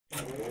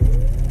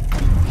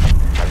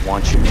I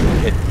want you to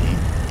hit me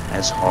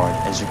as hard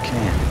as you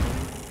can.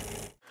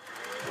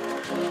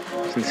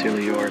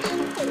 Sincerely yours,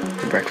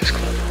 The Breakfast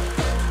Club.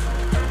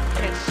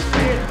 It's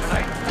scared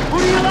tonight. Who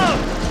do you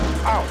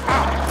love? Ow,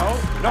 ow.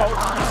 No,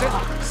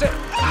 sit.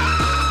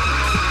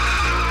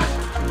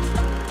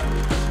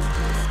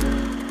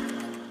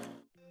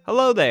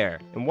 Hello there,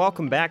 and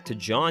welcome back to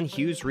John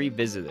Hughes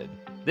Revisited.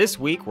 This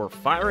week, we're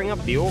firing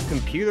up the old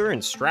computer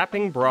and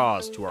strapping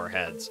bras to our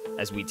heads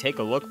as we take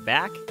a look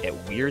back at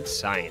Weird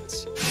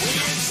Science.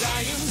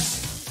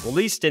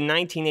 Released in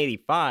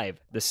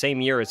 1985, the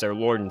same year as our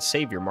Lord and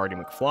Savior Marty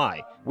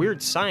McFly,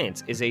 Weird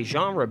Science is a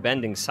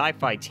genre-bending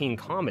sci-fi teen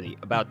comedy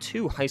about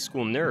two high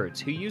school nerds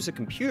who use a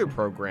computer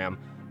program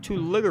to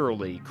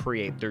literally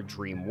create their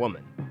dream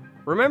woman.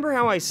 Remember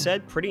how I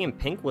said Pretty in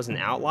Pink was an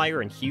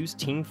outlier in Hughes'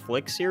 teen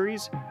flick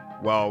series?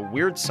 Well,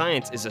 Weird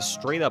Science is a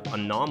straight-up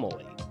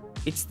anomaly.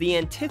 It's the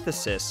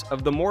antithesis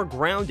of the more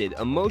grounded,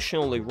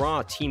 emotionally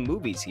raw teen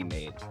movies he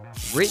made.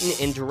 Written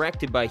and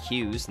directed by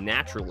Hughes,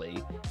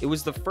 naturally, it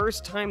was the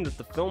first time that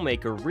the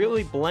filmmaker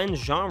really blends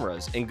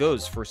genres and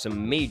goes for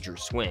some major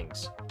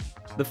swings.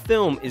 The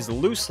film is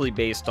loosely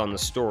based on the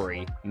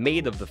story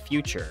Maid of the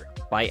Future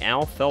by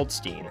Al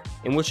Feldstein,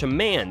 in which a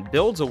man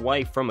builds a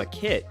wife from a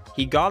kit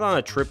he got on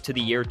a trip to the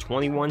year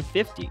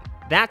 2150.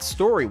 That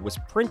story was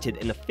printed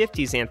in the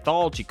 50s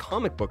anthology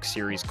comic book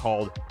series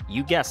called,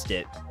 you guessed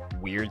it,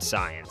 Weird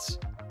Science.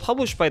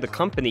 Published by the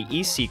company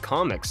EC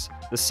Comics,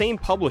 the same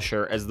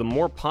publisher as the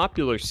more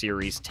popular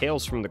series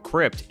Tales from the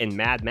Crypt and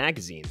Mad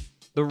Magazine.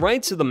 The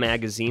rights of the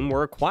magazine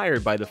were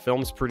acquired by the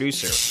film's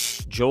producer,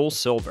 Joel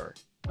Silver.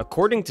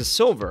 According to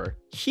Silver,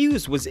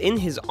 Hughes was in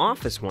his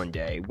office one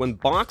day when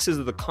boxes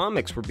of the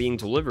comics were being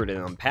delivered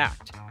and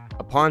unpacked.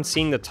 Upon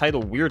seeing the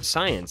title Weird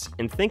Science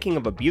and thinking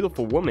of a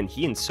beautiful woman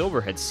he and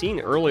Silver had seen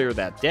earlier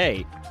that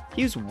day,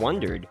 Hughes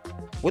wondered,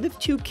 what if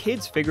two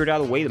kids figured out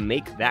a way to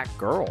make that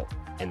girl?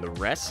 And the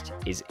rest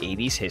is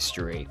 80s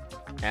history.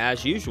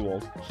 As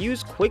usual,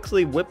 Hughes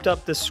quickly whipped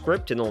up the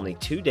script in only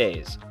 2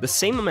 days, the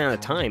same amount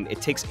of time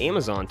it takes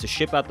Amazon to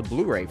ship out the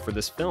Blu-ray for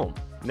this film.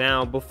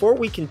 Now, before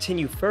we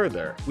continue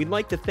further, we'd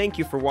like to thank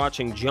you for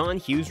watching John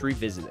Hughes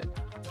Revisited.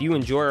 If you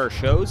enjoy our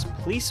shows,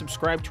 please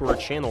subscribe to our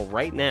channel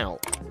right now,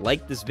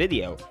 like this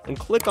video, and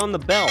click on the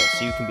bell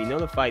so you can be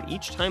notified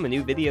each time a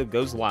new video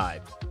goes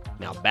live.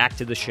 Now back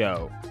to the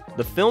show.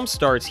 The film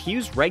stars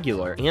Hughes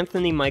regular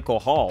Anthony Michael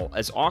Hall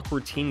as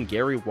awkward teen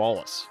Gary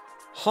Wallace.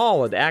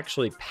 Hall had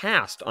actually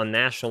passed on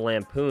National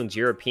Lampoon's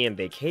European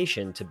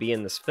Vacation to be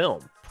in this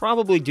film,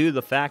 probably due to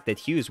the fact that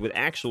Hughes would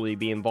actually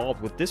be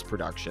involved with this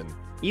production.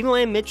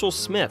 Ilan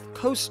Mitchell-Smith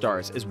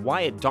co-stars as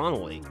Wyatt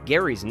Donnelly,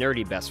 Gary's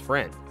nerdy best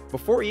friend.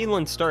 Before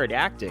Ilan started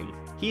acting,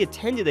 he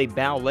attended a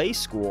ballet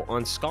school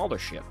on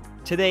scholarship.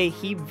 Today,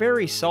 he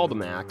very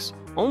seldom acts,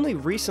 only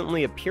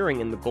recently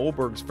appearing in the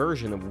Goldberg's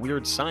version of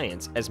Weird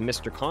Science as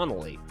Mr.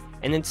 Connolly,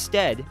 and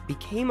instead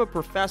became a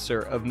professor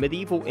of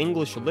medieval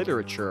English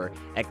literature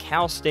at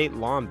Cal State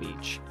Long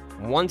Beach.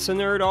 Once a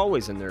nerd,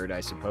 always a nerd,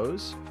 I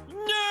suppose.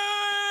 Nerd!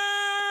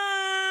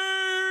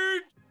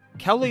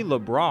 Kelly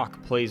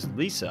LeBrock plays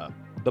Lisa,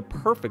 the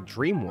perfect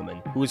dream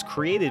woman who was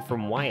created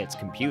from Wyatt's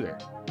computer.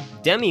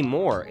 Demi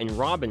Moore and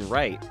Robin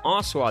Wright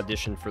also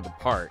auditioned for the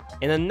part,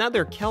 and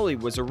another Kelly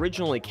was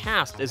originally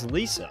cast as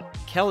Lisa,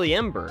 Kelly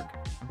Emberg,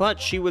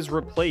 but she was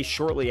replaced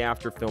shortly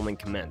after filming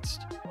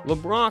commenced.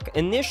 LeBrock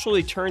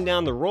initially turned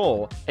down the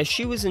role as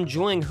she was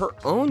enjoying her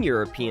own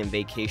European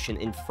vacation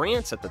in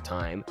France at the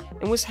time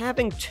and was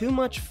having too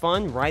much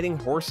fun riding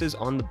horses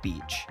on the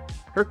beach.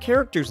 Her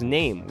character's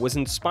name was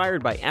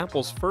inspired by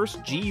Apple's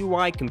first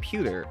GUI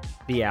computer,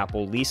 the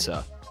Apple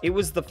Lisa. It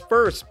was the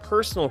first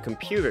personal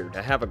computer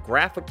to have a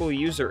graphical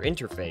user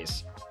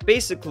interface.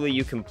 Basically,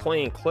 you can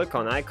point and click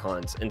on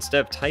icons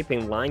instead of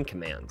typing line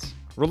commands.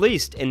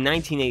 Released in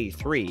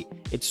 1983,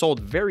 it sold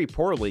very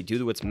poorly due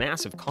to its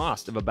massive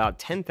cost of about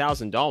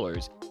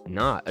 $10,000,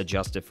 not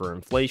adjusted for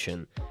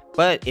inflation,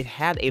 but it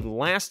had a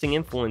lasting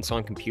influence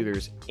on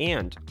computers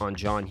and on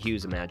John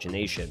Hughes'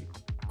 imagination.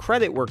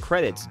 Credit where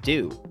credit's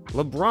due,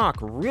 LeBrock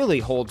really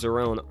holds her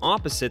own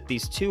opposite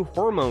these two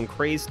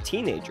hormone-crazed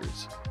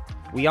teenagers.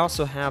 We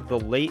also have the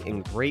late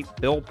and great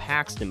Bill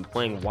Paxton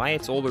playing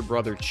Wyatt's older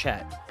brother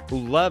Chet, who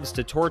loves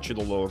to torture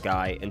the little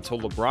guy until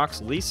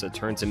LeBrock's Lisa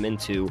turns him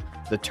into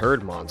the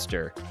turd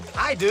monster.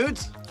 Hi,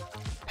 dudes!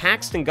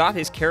 Paxton got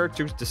his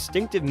character's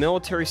distinctive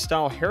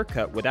military-style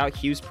haircut without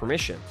Hughes'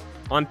 permission.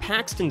 On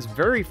Paxton's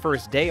very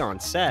first day on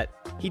set,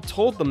 he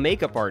told the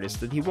makeup artist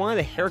that he wanted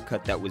a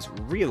haircut that was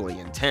really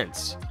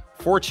intense.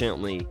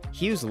 Fortunately,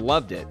 Hughes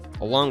loved it,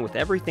 along with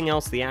everything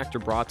else the actor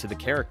brought to the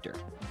character.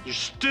 You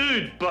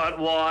stewed,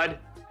 buttwad!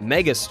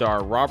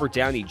 Megastar Robert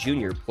Downey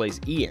Jr. plays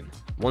Ian,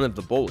 one of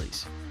the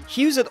bullies.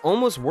 Hughes had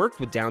almost worked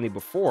with Downey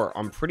before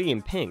on Pretty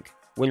in Pink,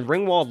 when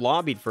Ringwald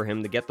lobbied for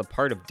him to get the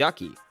part of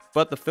Ducky,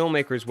 but the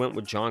filmmakers went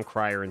with John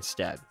Cryer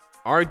instead.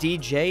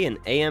 RDJ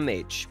and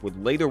AMH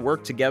would later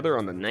work together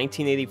on the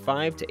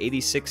 1985 to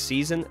 86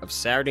 season of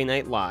Saturday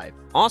Night Live,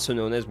 also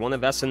known as one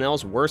of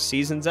SNL's worst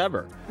seasons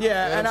ever.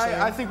 Yeah, and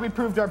I think we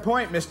proved our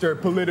point, Mr.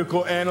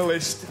 Political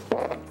Analyst.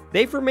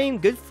 They've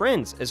remained good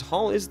friends, as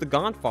Hall is the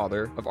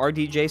godfather of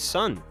RDJ's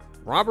son.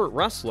 Robert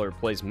Rustler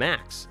plays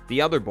Max,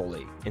 the other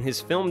bully, in his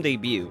film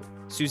debut.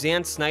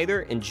 Suzanne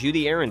Snyder and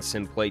Judy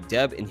Aronson play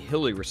Deb and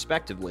Hilly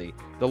respectively,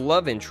 the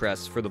love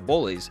interests for the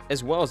bullies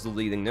as well as the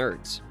leading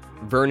nerds.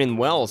 Vernon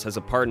Wells has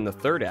a part in the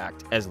third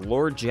act as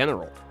Lord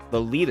General,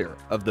 the leader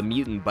of the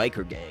mutant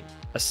biker gang,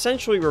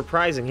 essentially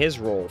reprising his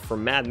role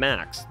from Mad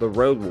Max, the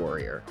Road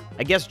Warrior.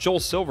 I guess Joel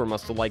Silver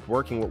must have liked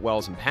working with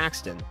Wells and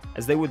Paxton,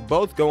 as they would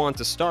both go on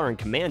to star in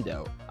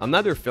Commando,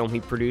 another film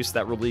he produced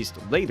that released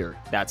later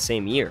that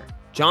same year.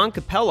 John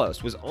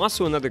Capellos was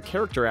also another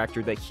character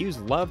actor that Hughes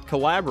loved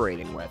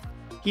collaborating with.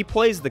 He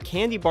plays the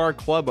candy bar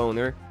club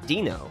owner,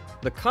 Dino.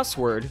 The cuss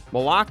word,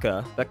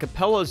 Malaka, that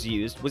Capellos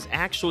used was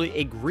actually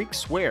a Greek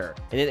swear,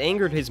 and it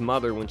angered his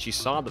mother when she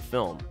saw the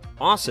film.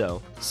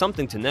 Also,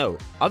 something to note,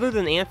 other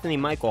than Anthony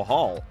Michael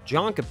Hall,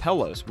 John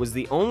Capellos was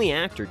the only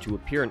actor to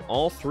appear in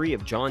all 3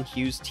 of John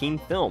Hughes' teen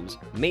films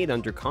made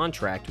under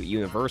contract with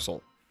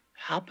Universal.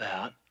 How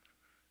about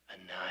a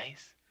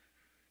nice,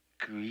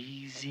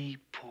 greasy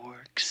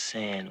pork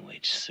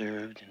sandwich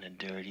served in a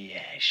dirty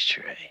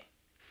ashtray?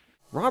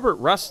 Robert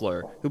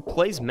Rustler, who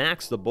plays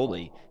Max the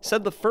bully,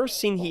 said the first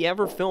scene he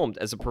ever filmed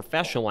as a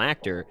professional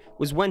actor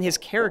was when his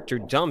character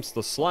dumps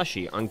the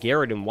slushie on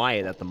Garrett and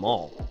Wyatt at the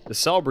mall. The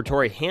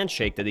celebratory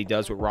handshake that he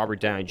does with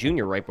Robert Downey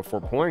Jr. right before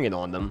pouring it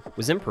on them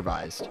was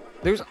improvised.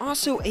 There's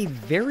also a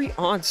very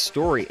odd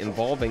story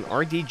involving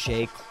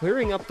RDJ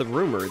clearing up the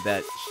rumor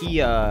that he,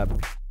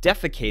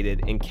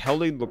 defecated in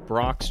Kelly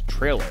LeBrock's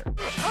trailer.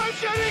 I'm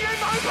getting in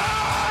my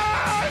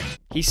bag!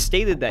 He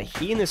stated that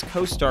he and his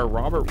co-star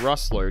Robert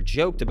Rustler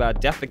joked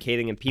about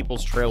defecating in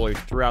people's trailers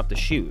throughout the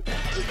shoot. Do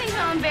you think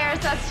he'll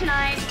embarrass us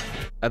tonight?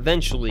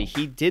 Eventually,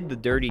 he did the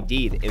dirty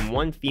deed in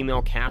one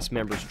female cast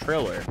member's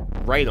trailer,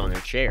 right on her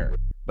chair,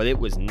 but it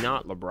was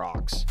not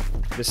LeBrock's.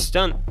 The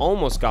stunt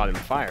almost got him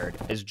fired,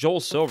 as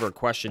Joel Silver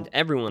questioned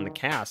everyone in the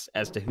cast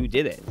as to who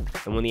did it,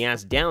 and when he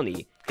asked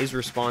Downey, his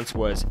response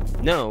was,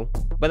 "No,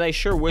 but I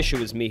sure wish it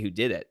was me who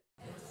did it."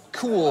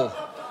 Cool.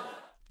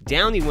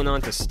 Downey went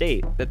on to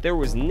state that there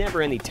was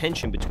never any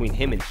tension between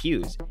him and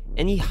Hughes,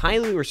 and he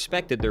highly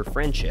respected their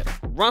friendship.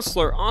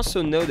 Rustler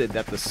also noted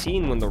that the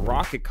scene when the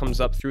rocket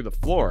comes up through the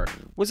floor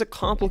was a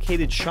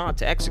complicated shot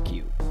to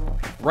execute.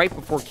 Right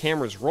before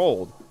cameras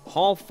rolled,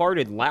 Hall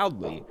farted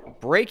loudly,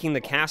 breaking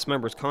the cast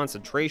members'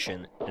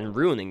 concentration and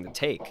ruining the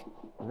take.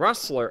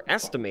 Rustler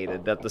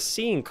estimated that the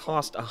scene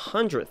cost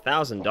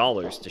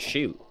 $100,000 to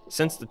shoot.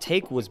 Since the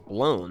take was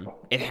blown,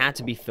 it had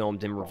to be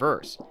filmed in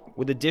reverse,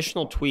 with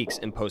additional tweaks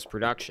in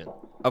post-production.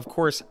 Of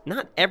course,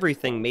 not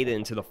everything made it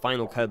into the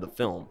final cut of the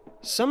film.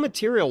 Some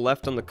material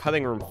left on the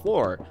cutting room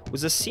floor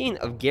was a scene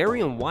of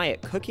Gary and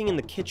Wyatt cooking in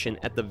the kitchen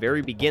at the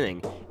very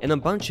beginning, and a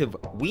bunch of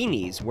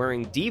weenies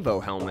wearing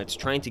Devo helmets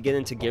trying to get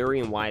into Gary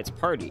and Wyatt's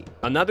party.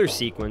 Another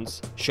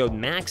sequence showed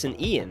Max and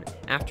Ian,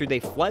 after they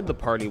fled the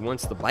party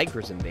once the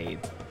bikers invade,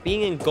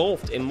 being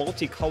engulfed in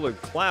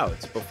multicolored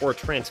clouds before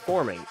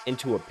transforming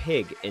into a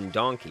pig and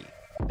donkey.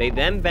 They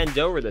then bend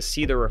over to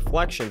see their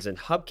reflections in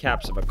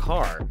hubcaps of a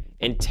car,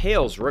 and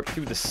tails rip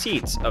through the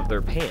seats of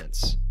their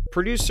pants.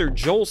 Producer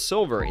Joel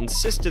Silver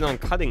insisted on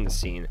cutting the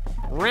scene,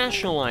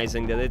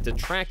 rationalizing that it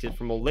detracted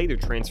from a later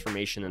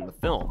transformation in the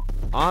film.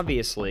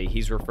 Obviously,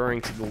 he's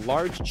referring to the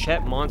large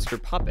Chet monster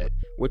puppet,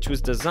 which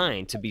was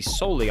designed to be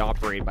solely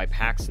operated by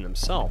Paxton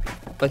himself,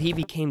 but he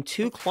became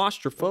too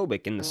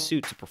claustrophobic in the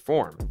suit to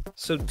perform.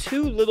 So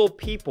 2 little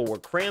people were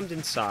crammed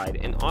inside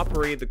and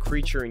operated the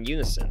creature in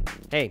unison.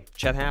 Hey,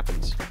 Chet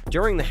happens.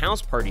 During the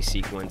house party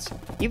sequence,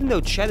 even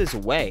though Chet is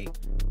away,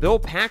 Bill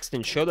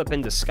Paxton showed up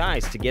in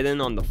disguise to get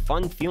in on the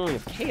fun feeling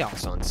of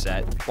chaos on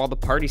set while the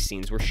party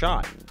scenes were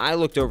shot. I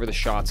looked over the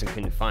shots and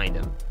couldn't find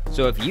him,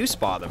 so if you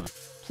spot him,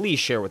 please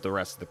share with the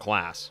rest of the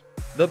class.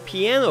 The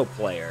piano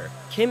player,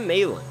 Kim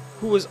Ilan,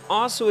 who was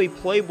also a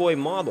Playboy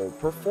model,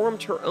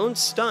 performed her own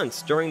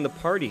stunts during the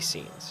party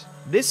scenes.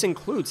 This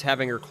includes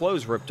having her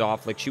clothes ripped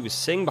off like she was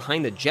sitting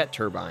behind a jet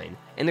turbine,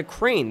 and a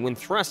crane when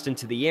thrust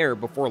into the air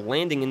before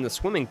landing in the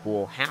swimming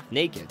pool half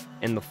naked,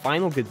 and the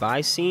final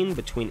goodbye scene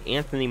between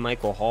Anthony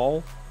Michael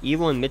Hall,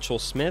 Ilan Mitchell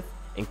Smith,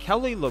 and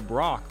Kelly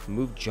LeBrock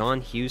moved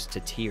John Hughes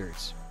to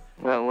tears.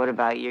 Well, what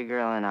about your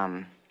girl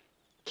in,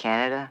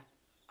 Canada?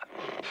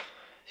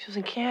 She was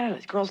in Canada.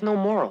 This girl's no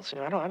morals. You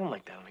know, I don't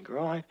like that on a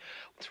girl.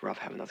 It's rough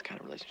having that kind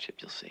of relationship,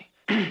 you'll see.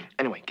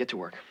 Anyway, get to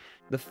work.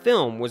 The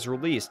film was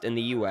released in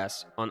the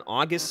US on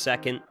August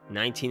 2nd,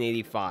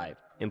 1985,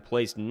 and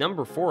placed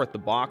number 4 at the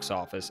box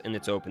office in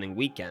its opening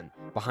weekend,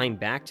 behind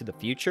Back to the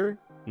Future,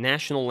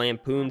 National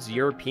Lampoon's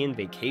European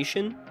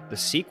Vacation, the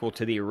sequel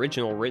to the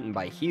original written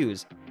by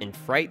Hughes, and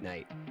Fright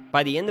Night.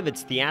 By the end of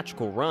its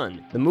theatrical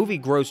run, the movie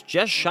grossed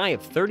just shy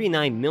of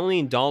 $39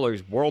 million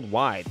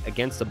worldwide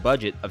against a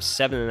budget of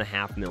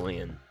 $7.5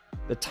 million.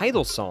 The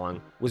title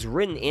song was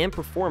written and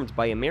performed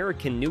by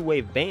American new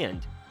wave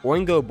band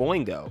Oingo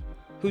Boingo,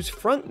 whose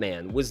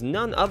frontman was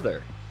none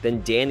other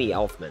than Danny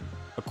Elfman.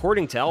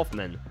 According to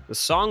Elfman, the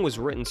song was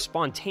written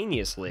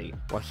spontaneously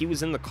while he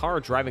was in the car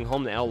driving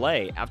home to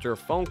LA after a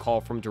phone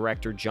call from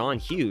director John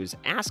Hughes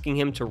asking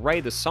him to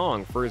write a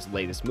song for his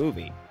latest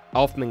movie.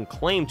 Elfman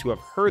claimed to have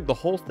heard the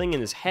whole thing in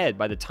his head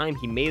by the time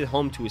he made it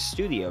home to his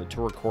studio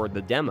to record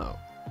the demo.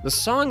 The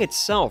song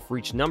itself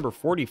reached number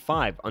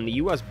 45 on the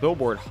US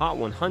Billboard Hot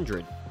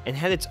 100 and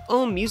had its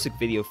own music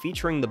video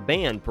featuring the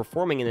band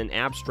performing in an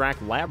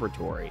abstract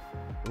laboratory.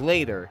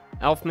 Later,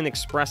 Elfman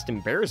expressed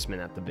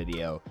embarrassment at the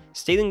video,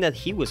 stating that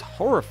he was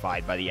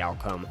horrified by the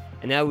outcome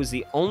and that it was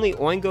the only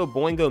Oingo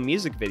Boingo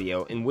music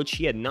video in which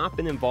he had not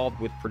been involved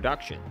with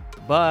production.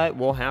 But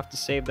we'll have to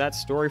save that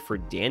story for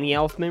Danny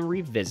Elfman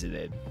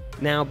Revisited.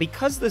 Now,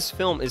 because this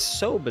film is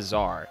so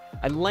bizarre,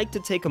 I'd like to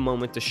take a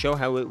moment to show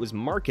how it was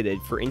marketed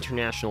for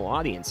international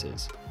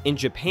audiences. In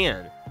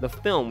Japan, the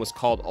film was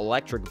called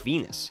Electric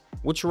Venus,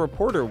 which a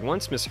reporter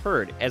once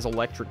misheard as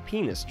Electric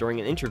Penis during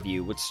an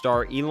interview with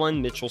star Ilan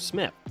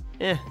Mitchell-Smith.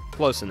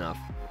 Close enough.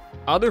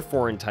 Other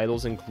foreign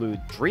titles include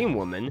Dream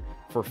Woman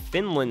for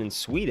Finland and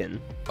Sweden,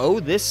 Oh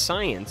This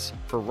Science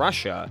for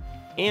Russia,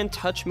 and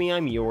Touch Me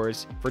I'm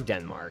Yours for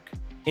Denmark.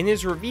 In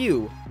his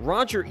review,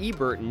 Roger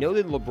Ebert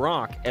noted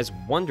LeBrock as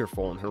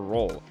wonderful in her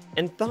role,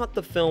 and thought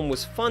the film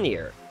was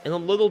funnier and a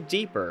little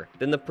deeper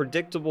than the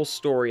predictable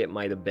story it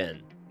might have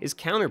been. His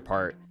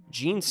counterpart,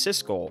 Gene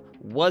Siskel,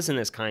 wasn't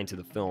as kind to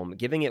the film,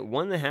 giving it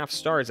 1.5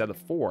 stars out of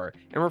 4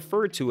 and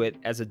referred to it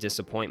as a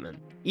disappointment.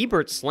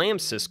 Ebert slammed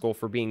Siskel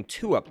for being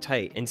too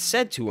uptight and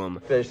said to him,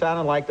 "They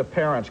sounded like the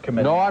Parents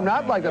Committee." No, I'm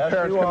not like the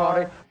Parents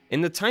Committee.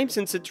 In the time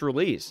since its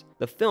release,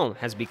 the film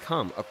has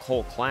become a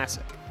cult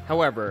classic.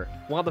 However,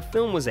 while the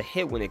film was a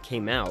hit when it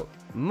came out,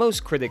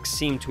 most critics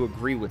seem to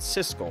agree with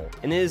Siskel,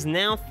 and it is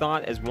now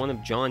thought as one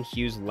of John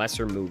Hughes'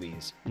 lesser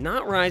movies,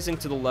 not rising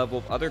to the level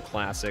of other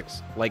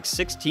classics like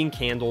 16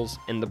 Candles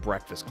and The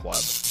Breakfast Club.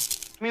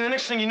 I mean, the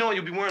next thing you know,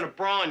 you'll be wearing a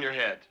bra on your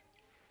head.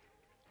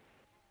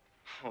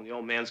 Oh, the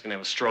old man's gonna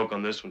have a stroke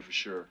on this one for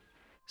sure.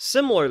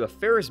 Similar to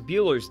Ferris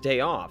Bueller's Day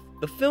Off,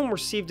 the film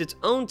received its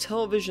own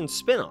television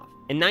spin-off.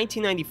 In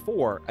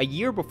 1994, a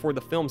year before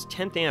the film's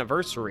 10th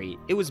anniversary,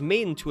 it was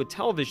made into a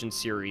television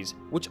series,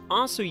 which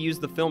also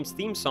used the film's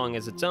theme song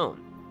as its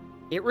own.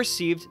 It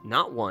received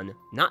not 1,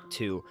 not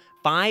 2,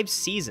 5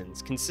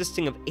 seasons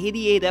consisting of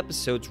 88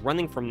 episodes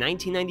running from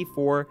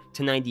 1994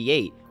 to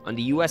 98 on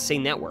the USA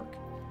Network.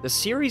 The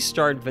series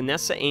starred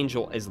Vanessa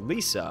Angel as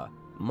Lisa,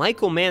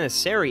 Michael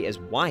Manasseri as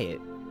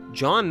Wyatt,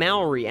 John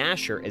Mallory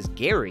Asher as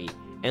Gary,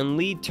 and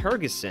Lee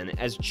Tergesen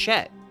as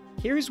Chet.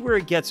 Here's where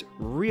it gets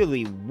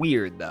really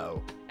weird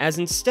though, as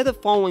instead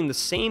of following the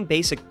same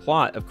basic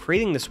plot of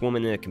creating this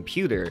woman in a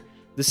computer,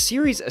 the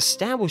series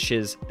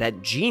establishes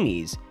that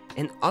genies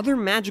and other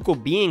magical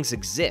beings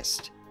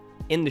exist.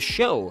 In the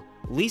show,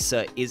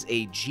 Lisa is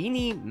a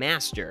genie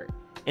master,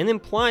 and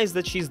implies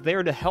that she's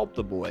there to help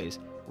the boys,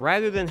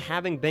 rather than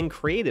having been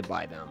created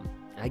by them.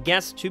 I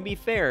guess, to be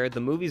fair, the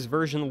movie's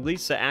version of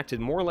Lisa acted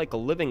more like a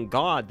living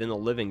god than a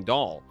living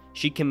doll.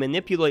 She can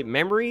manipulate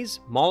memories,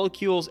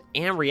 molecules,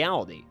 and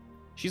reality.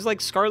 She's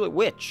like Scarlet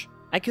Witch.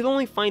 I could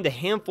only find a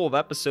handful of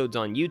episodes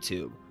on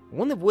YouTube,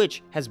 one of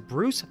which has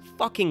Bruce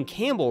fucking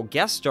Campbell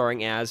guest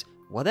starring as,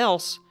 what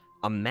else?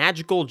 A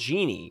magical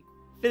genie.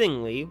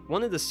 Fittingly,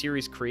 one of the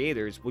series'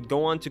 creators would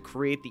go on to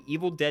create the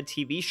Evil Dead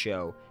TV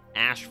show,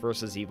 Ash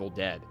vs. Evil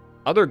Dead.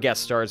 Other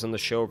guest stars on the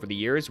show over the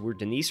years were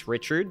Denise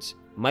Richards,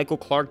 Michael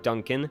Clark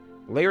Duncan,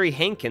 Larry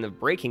Hankin of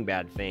Breaking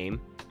Bad fame,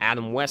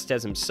 Adam West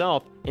as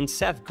himself, and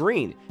Seth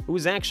Green, who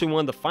was actually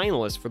one of the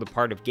finalists for the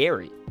part of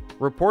Gary.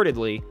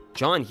 Reportedly,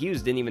 John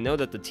Hughes didn't even know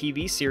that the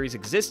TV series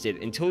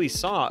existed until he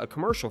saw a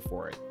commercial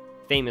for it.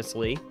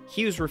 Famously,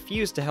 Hughes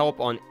refused to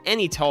help on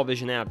any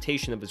television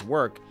adaptation of his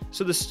work,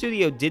 so the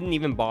studio didn't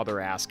even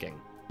bother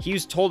asking.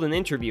 Hughes told an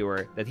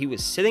interviewer that he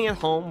was sitting at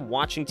home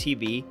watching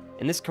TV,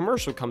 and this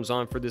commercial comes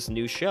on for this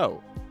new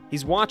show.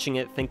 He's watching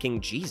it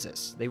thinking,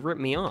 Jesus, they ripped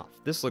me off.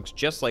 This looks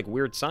just like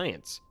Weird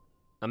Science.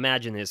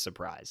 Imagine his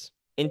surprise.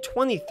 In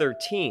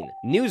 2013,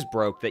 news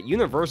broke that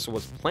Universal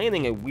was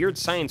planning a Weird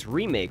Science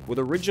remake with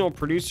original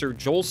producer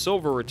Joel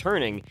Silver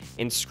returning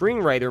and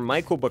screenwriter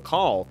Michael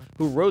Bacall,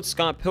 who wrote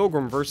Scott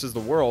Pilgrim vs. the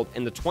World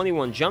and the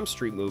 21 Jump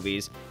Street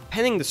movies,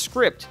 penning the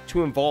script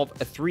to involve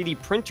a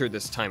 3D printer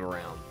this time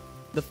around.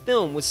 The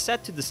film was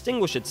set to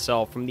distinguish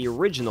itself from the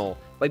original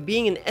by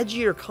being an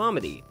edgier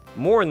comedy,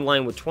 more in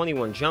line with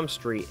 21 Jump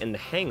Street and The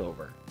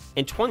Hangover.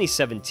 In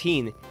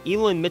 2017,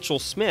 Ilan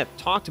Mitchell-Smith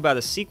talked about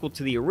a sequel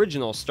to the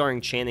original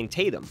starring Channing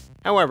Tatum.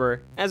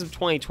 However, as of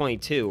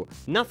 2022,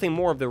 nothing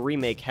more of the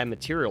remake had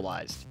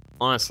materialized.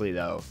 Honestly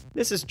though,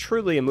 this is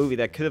truly a movie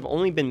that could have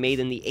only been made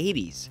in the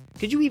 80s.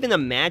 Could you even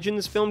imagine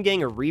this film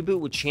getting a reboot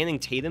with Channing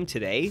Tatum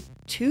today?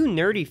 2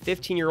 nerdy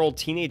 15-year-old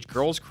teenage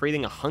girls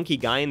creating a hunky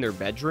guy in their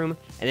bedroom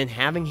and then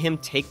having him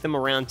take them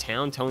around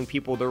town telling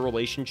people their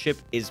relationship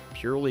is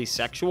purely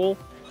sexual?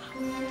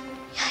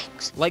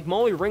 Yikes. Like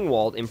Molly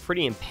Ringwald in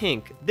Pretty in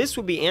Pink, this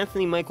would be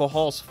Anthony Michael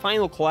Hall's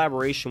final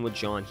collaboration with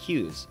John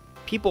Hughes.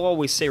 People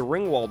always say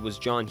Ringwald was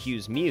John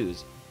Hughes'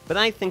 muse, but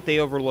I think they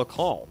overlook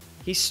Hall.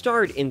 He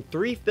starred in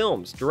 3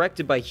 films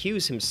directed by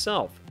Hughes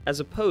himself, as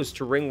opposed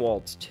to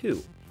Ringwald's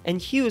 2. And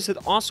Hughes had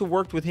also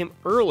worked with him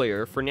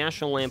earlier for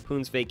National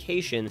Lampoon's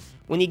Vacation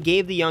when he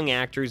gave the young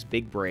actor his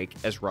big break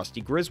as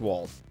Rusty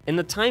Griswold. In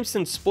the time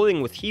since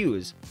splitting with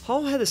Hughes,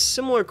 Hall had a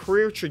similar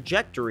career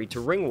trajectory to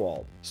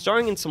Ringwald,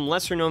 starring in some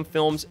lesser-known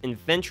films and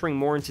venturing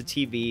more into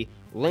TV,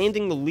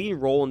 landing the lead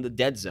role in The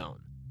Dead Zone.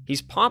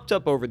 He's popped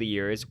up over the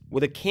years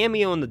with a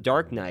cameo in The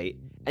Dark Knight,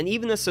 and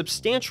even a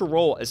substantial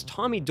role as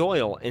Tommy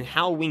Doyle in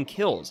Halloween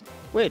Kills,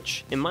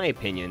 which, in my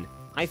opinion,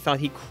 I thought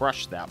he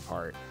crushed that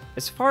part.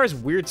 As far as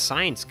Weird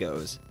Science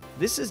goes,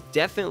 this is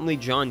definitely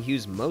John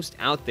Hughes' most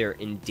out there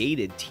and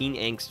dated teen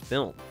angst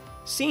film.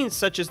 Scenes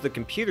such as the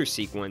computer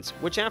sequence,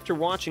 which after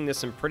watching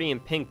this in Pretty in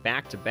Pink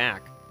back to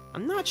back,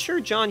 I'm not sure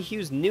John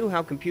Hughes knew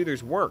how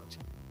computers worked.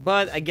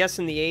 But I guess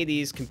in the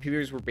 80s,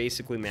 computers were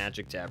basically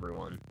magic to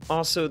everyone.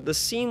 Also, the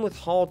scene with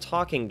Hall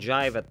talking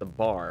jive at the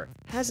bar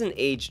hasn't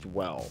aged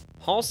well.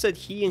 Hall said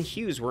he and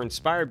Hughes were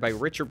inspired by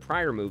Richard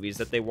Pryor movies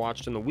that they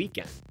watched on the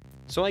weekend,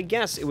 so I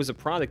guess it was a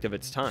product of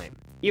its time.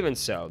 Even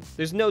so,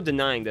 there's no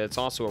denying that it's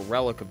also a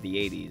relic of the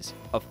 80s,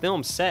 a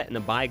film set in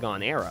a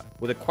bygone era,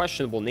 with a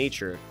questionable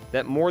nature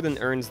that more than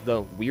earns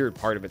the weird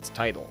part of its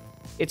title.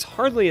 It's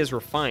hardly as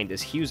refined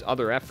as Hughes'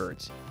 other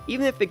efforts,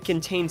 even if it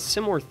contains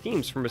similar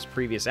themes from his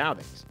previous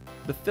outings.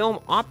 The film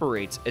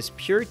operates as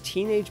pure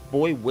teenage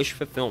boy wish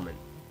fulfillment,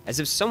 as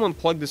if someone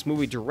plugged this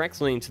movie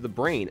directly into the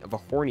brain of a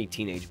horny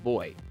teenage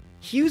boy.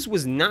 Hughes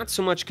was not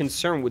so much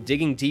concerned with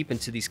digging deep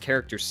into these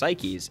characters'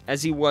 psyches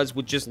as he was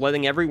with just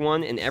letting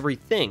everyone and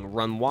everything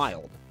run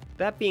wild.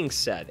 That being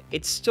said,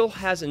 it still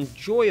has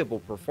enjoyable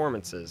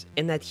performances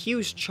and that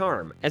Hughes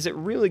charm, as it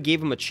really gave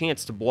him a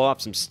chance to blow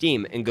off some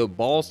steam and go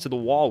balls to the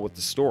wall with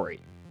the story.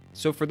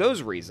 So for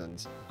those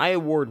reasons, I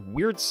award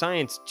Weird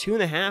Science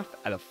 2.5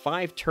 out of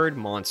 5 turd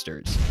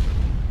monsters.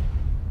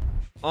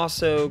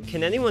 Also,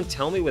 can anyone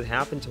tell me what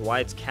happened to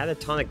Wyatt's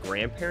catatonic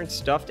grandparents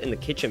stuffed in the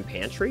kitchen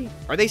pantry?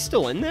 Are they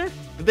still in there?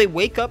 Did they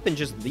wake up and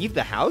just leave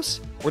the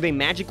house? Were they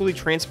magically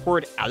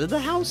transported out of the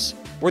house?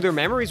 Were their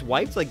memories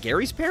wiped like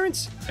Gary's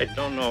parents? I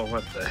don't know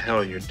what the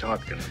hell you're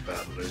talking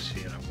about,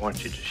 Lucy, and I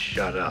want you to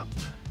shut up.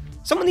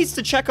 Someone needs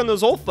to check on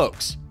those old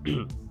folks.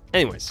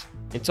 Anyways,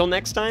 until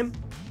next time,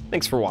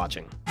 thanks for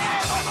watching.